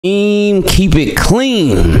Keep it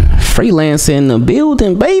clean. Freelance in the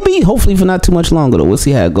building, baby. Hopefully for not too much longer, though. We'll see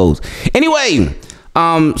how it goes. Anyway,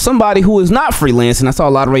 somebody who is not freelancing. I saw a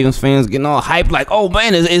lot of Ravens fans getting all hyped, like, "Oh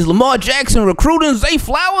man, is Lamar Jackson recruiting Zay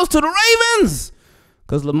Flowers to the Ravens?"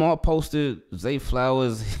 Because Lamar posted Zay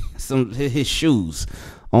Flowers his shoes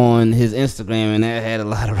on his Instagram, and that had a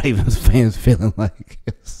lot of Ravens fans feeling like,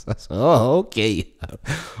 oh, okay.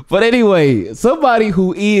 But anyway, somebody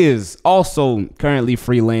who is also currently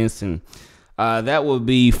freelancing, that would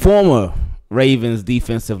be former Ravens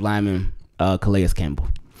defensive lineman Calais Campbell.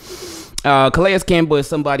 Calais Campbell is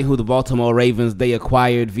somebody who the Baltimore Ravens, they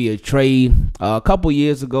acquired via trade a couple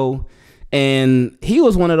years ago. And he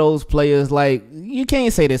was one of those players, like, you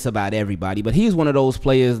can't say this about everybody, but he's one of those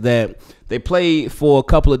players that they played for a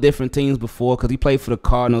couple of different teams before, because he played for the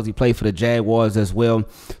Cardinals, he played for the Jaguars as well.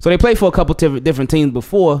 So they played for a couple different teams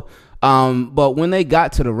before. But when they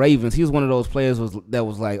got to the Ravens, he was one of those players that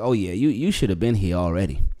was like, oh yeah, you should have been here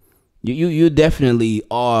already. You definitely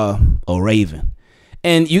are a Raven.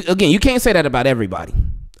 And you can't say that about everybody.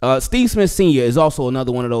 Steve Smith Sr. is also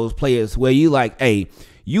another one of those players where you like, hey,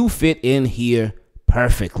 you fit in here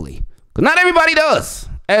perfectly. Because not everybody does,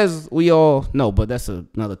 as we all know, but that's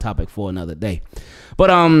another topic for another day. But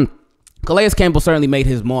Calais Campbell certainly made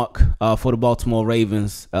his mark for the Baltimore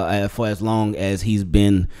Ravens for as long as he's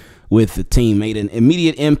been with the team. Made an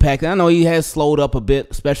immediate impact. And I know he has slowed up a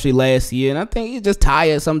bit, especially last year, and I think he's just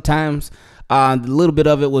tired sometimes. A little bit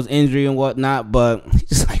of it was injury and whatnot, but he's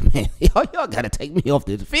just like, man, y'all got to take me off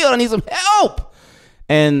this field. I need some help.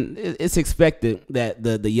 And it's expected that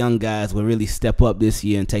the young guys will really step up this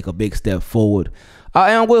year and take a big step forward.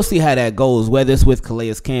 And we'll see how that goes, whether it's with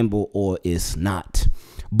Calais Campbell or it's not.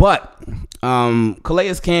 But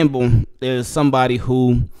Calais Campbell is somebody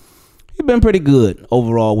who he's been pretty good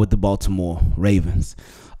overall with the Baltimore Ravens.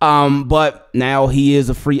 But now he is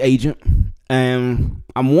a free agent. And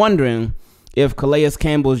I'm wondering if Calais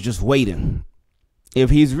Campbell is just waiting. If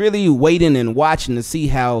he's really waiting and watching to see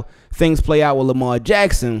how things play out with Lamar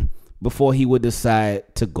Jackson before he would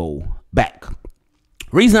decide to go back.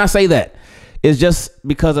 Reason I say that is just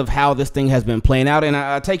because of how this thing has been playing out. And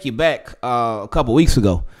I'll take you back a couple weeks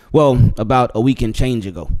ago. Well, about a week and change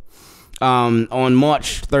ago. On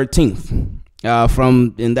March 13th.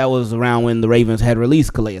 And that was around when the Ravens had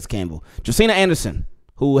released Calais Campbell. Josina Anderson,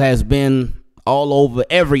 who has been all over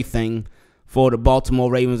everything for the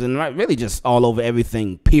Baltimore Ravens, and really just all over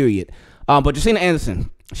everything, period. But Josina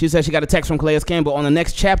Anderson, she said she got a text from Calais Campbell on the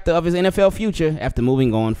next chapter of his NFL future after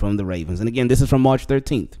moving on from the Ravens. And again, this is from March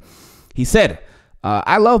 13th. He said,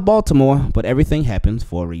 I love Baltimore, but everything happens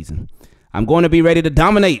for a reason. I'm going to be ready to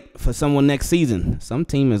dominate for someone next season. Some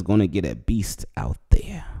team is going to get a beast out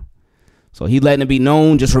there. So he letting it be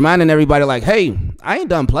known, just reminding everybody like, hey, I ain't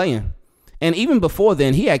done playing. And even before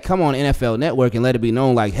then, he had come on NFL Network and let it be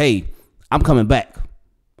known like, hey, I'm coming back.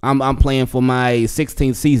 I'm playing for my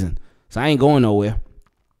 16th season, so I ain't going nowhere.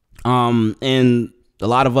 And a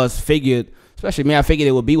lot of us figured, especially me, I figured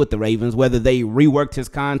it would be with the Ravens, whether they reworked his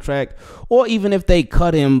contract or even if they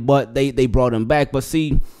cut him, but they brought him back. But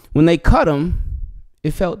see, when they cut him,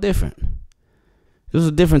 it felt different. It was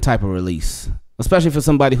a different type of release, especially for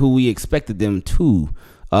somebody who we expected them to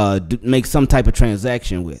make some type of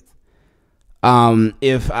transaction with.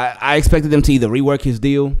 If I expected them to either rework his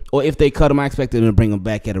deal, or if they cut him, I expected them to bring him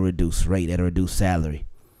back at a reduced rate, at a reduced salary.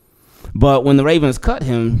 But when the Ravens cut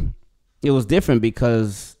him, it was different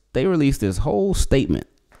because they released this whole statement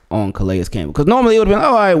on Calais Campbell. Because normally it would have been,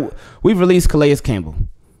 all right, we've released Calais Campbell.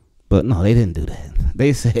 But no, they didn't do that.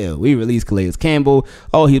 They said, we released Calais Campbell.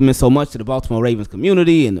 Oh, he meant so much to the Baltimore Ravens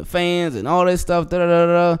community and the fans and all that stuff. Da, da, da,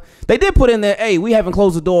 da. They did put in there, hey, we haven't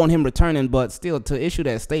closed the door on him returning, but still to issue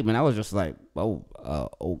that statement, I was just like, oh,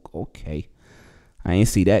 okay. I ain't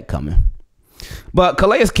see that coming. But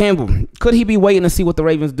Calais Campbell, could he be waiting to see what the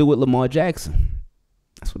Ravens do with Lamar Jackson?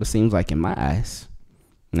 That's what it seems like in my eyes.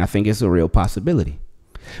 And I think it's a real possibility.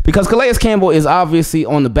 Because Calais Campbell is obviously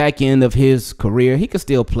on the back end of his career. He can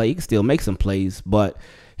still play. He can still make some plays. But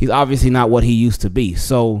he's obviously not what he used to be.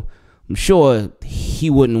 So I'm sure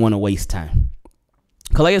he wouldn't want to waste time.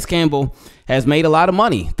 Calais Campbell has made a lot of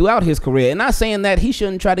money throughout his career. And not saying that he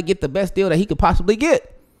shouldn't try to get the best deal that he could possibly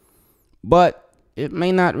get. But it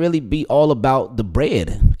may not really be all about the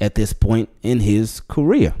bread at this point in his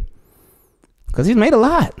career. Because he's made a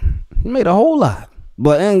lot. He made a whole lot.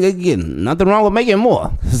 But again, nothing wrong with making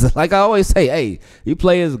more. Like I always say, hey, you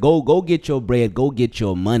players, go get your bread, go get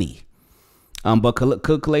your money. But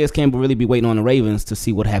could Calais Campbell really be waiting on the Ravens to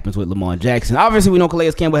see what happens with Lamar Jackson? Obviously, we know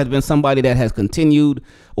Calais Campbell has been somebody that has continued,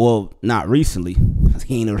 or not recently,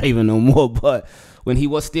 he ain't a Raven no more, but when he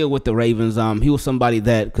was still with the Ravens, he was somebody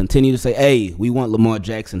that continued to say, hey, we want Lamar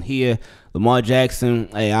Jackson here. Lamar Jackson,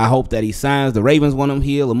 hey, I hope that he signs. The Ravens want him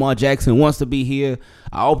here. Lamar Jackson wants to be here.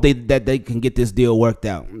 I hope that they can get this deal worked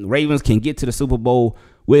out. The Ravens can get to the Super Bowl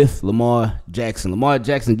with Lamar Jackson. Lamar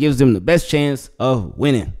Jackson gives them the best chance of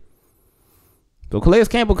winning. So Calais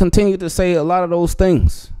Campbell continued to say a lot of those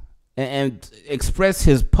things and express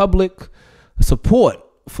his public support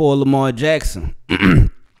for Lamar Jackson.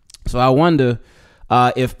 So I wonder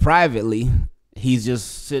if privately he's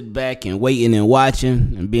just sitting back and waiting and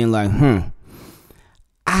watching and being like,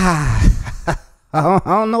 I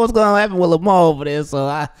don't know what's going to happen with Lamar over there, so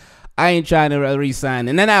I ain't trying to re-sign.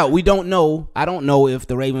 And then we don't know. I don't know if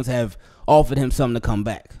the Ravens have offered him something to come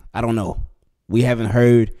back. I don't know. We haven't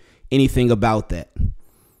heard anything about that.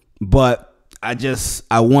 But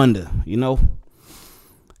I wonder,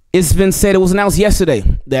 It's been said, it was announced yesterday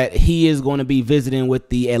that he is going to be visiting with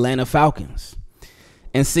the Atlanta Falcons.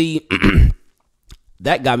 And see,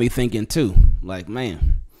 that got me thinking too. Like,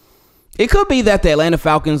 man, it could be that the Atlanta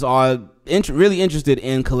Falcons are really interested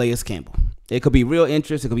in Calais Campbell. It could be real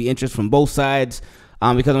interest. It could be interest from both sides.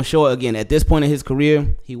 Because I'm sure, again, at this point in his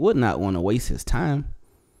career, he would not want to waste his time.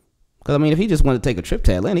 Because, I mean, if he just wanted to take a trip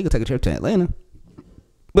to Atlanta, he could take a trip to Atlanta.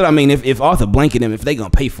 But, I mean, if Arthur blanketed him, if they're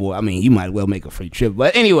going to pay for it, I mean, you might well make a free trip.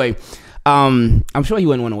 But anyway, I'm sure he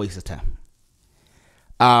wouldn't want to waste his time.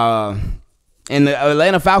 And the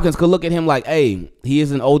Atlanta Falcons could look at him like, hey, he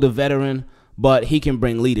is an older veteran, but he can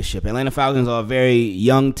bring leadership. Atlanta Falcons are a very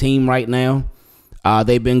young team right now.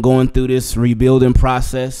 They've been going through this rebuilding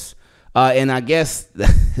process. And I guess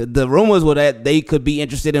the rumors were that they could be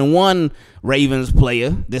interested in one Ravens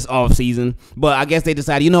player this offseason. But I guess they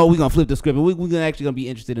decided, we're going to flip the script. We're actually going to be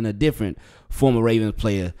interested in a different former Ravens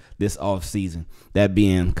player this offseason, that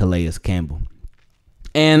being Calais Campbell.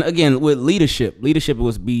 And again, with leadership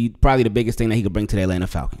would be probably the biggest thing that he could bring to the Atlanta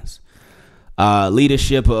Falcons.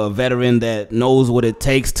 Leadership, a veteran that knows what it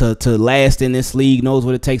takes to last in this league, knows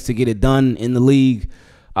what it takes to get it done in the league.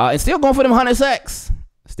 And still going for them 100 sacks.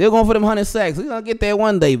 We're going to get there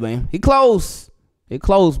one day, man. He close.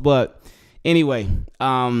 But anyway,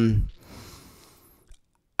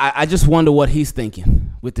 I just wonder what he's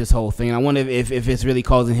thinking with this whole thing. I wonder if it's really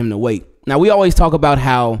causing him to wait. Now, we always talk about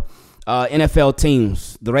how NFL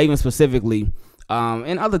teams, the Ravens specifically,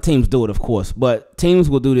 and other teams do it, of course, but teams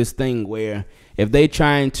will do this thing where if they're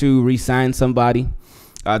trying to re-sign somebody,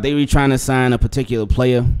 they trying to sign a particular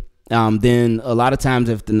player, then a lot of times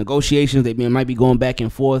if the negotiations, they might be going back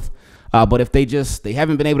and forth, but if they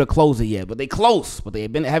haven't been able to close it yet, but they close, but they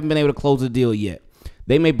haven't been able to close the deal yet,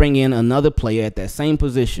 they may bring in another player at that same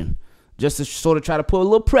position just to sort of try to put a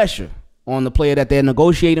little pressure on the player that they're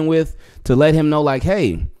negotiating with to let him know, like,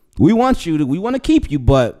 hey, we want to keep you,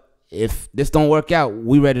 but if this don't work out,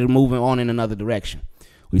 we ready to move on in another direction.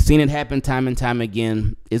 We've seen it happen time and time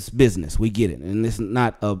again. It's business. We get it. And it's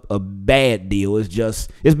not a bad deal. It's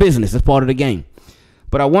business. It's part of the game.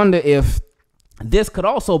 But I wonder if this could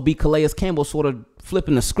also be Calais Campbell sort of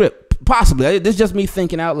flipping the script. Possibly. This is just me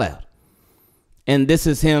thinking out loud. And this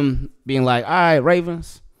is him being like, all right,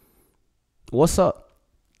 Ravens, what's up?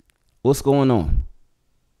 What's going on?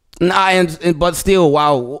 But still,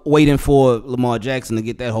 while waiting for Lamar Jackson to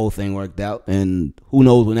get that whole thing worked out, and who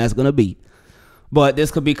knows when that's going to be. But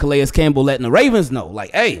this could be Calais Campbell letting the Ravens know,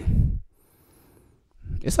 like, hey,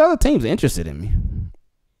 it's other teams interested in me,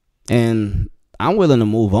 and I'm willing to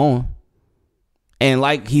move on. And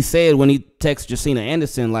like he said when he texted Jacina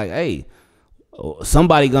Anderson, like, hey,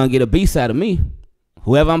 somebody going to get a beast out of me.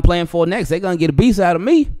 Whoever I'm playing for next, they're going to get a beast out of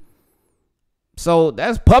me. So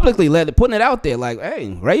that's publicly putting it out there like, hey,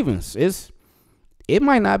 Ravens, it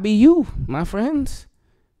might not be you, my friends.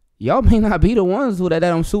 Y'all may not be the ones that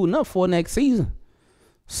I'm suiting up for next season.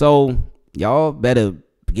 So y'all better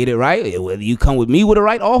get it right. Whether you come with me with the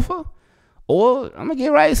right offer or I'm going to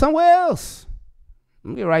get right somewhere else.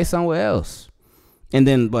 And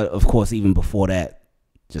then, but of course, even before that,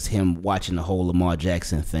 just him watching the whole Lamar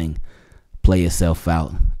Jackson thing play itself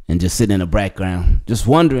out and just sitting in the background, just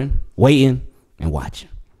wondering, waiting, and watching.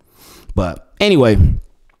 But anyway,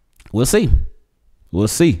 we'll see.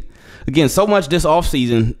 Again, so much this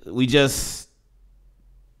offseason, we just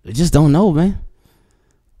don't know, man.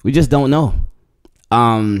 We just don't know.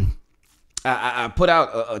 I put out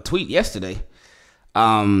a tweet yesterday.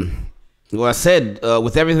 Well, I said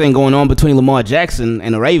with everything going on between Lamar Jackson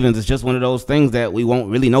and the Ravens, it's just one of those things that we won't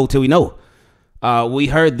really know till we know. We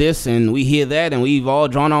heard this and we hear that, and we've all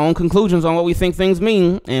drawn our own conclusions on what we think things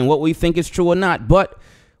mean and what we think is true or not. But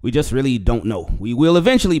we just really don't know. We will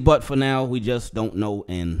eventually, but for now, we just don't know,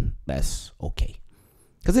 and that's okay.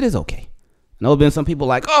 Because it is okay. know there's been some people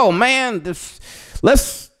like, oh man, this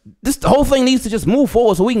whole thing needs to just move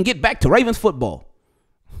forward so we can get back to Ravens football.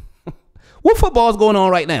 What football is going on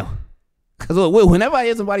right now? Because whenever I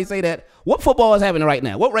hear somebody say that, what football is happening right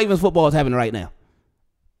now? What Ravens football is happening right now?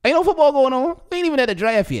 Ain't no football going on. We ain't even at the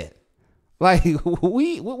draft yet. Like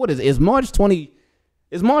what is it? It's March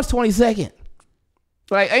 22nd.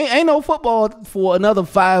 Like ain't no football for another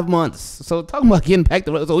 5 months. So talking about getting back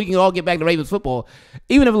to, so we can all get back to Ravens football.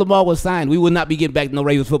 Even if Lamar was signed, we would not be getting back to no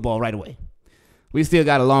Ravens football right away. We still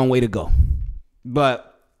got a long way to go.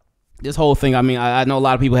 But this whole thing, I mean, I know a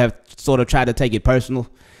lot of people have sort of tried to take it personal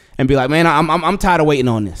and be like, man, I'm tired of waiting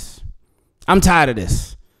on this. I'm tired of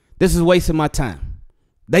this. This is wasting my time.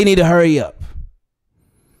 They need to hurry up.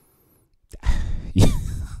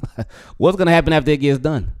 What's gonna happen after it gets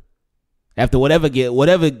done? After whatever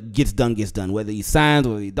gets done, whether he signs,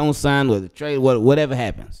 whether he don't sign, whether trade, whatever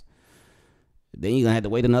happens, then you're gonna have to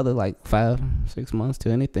wait another like 5-6 months to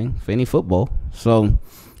anything for any football. So,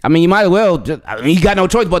 I mean, you might as well you got no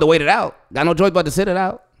choice but to wait it out. Got no choice but to sit it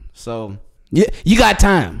out. So, yeah, you got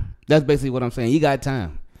time. That's basically what I'm saying. You got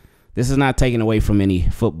time. This is not taken away from any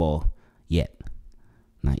football yet.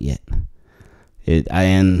 Not yet.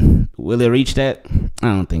 And will it reach that? I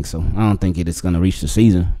don't think so. I don't think it's going to reach the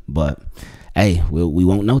season. But, hey, we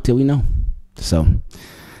won't know till we know. So,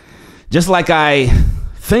 just like I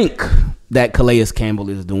think that Calais Campbell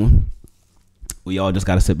is doing, we all just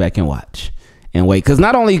got to sit back and watch and wait. Because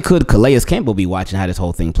not only could Calais Campbell be watching how this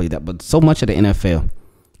whole thing played out, but so much of the NFL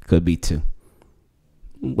could be too.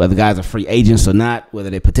 Whether guys are free agents or not,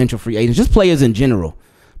 whether they're potential free agents, just players in general.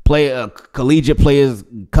 Collegiate players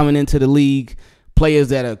coming into the league, players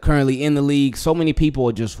that are currently in the league. So many people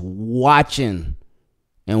are just watching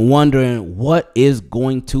and wondering what is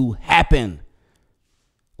going to happen.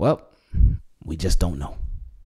 Well, we just don't know.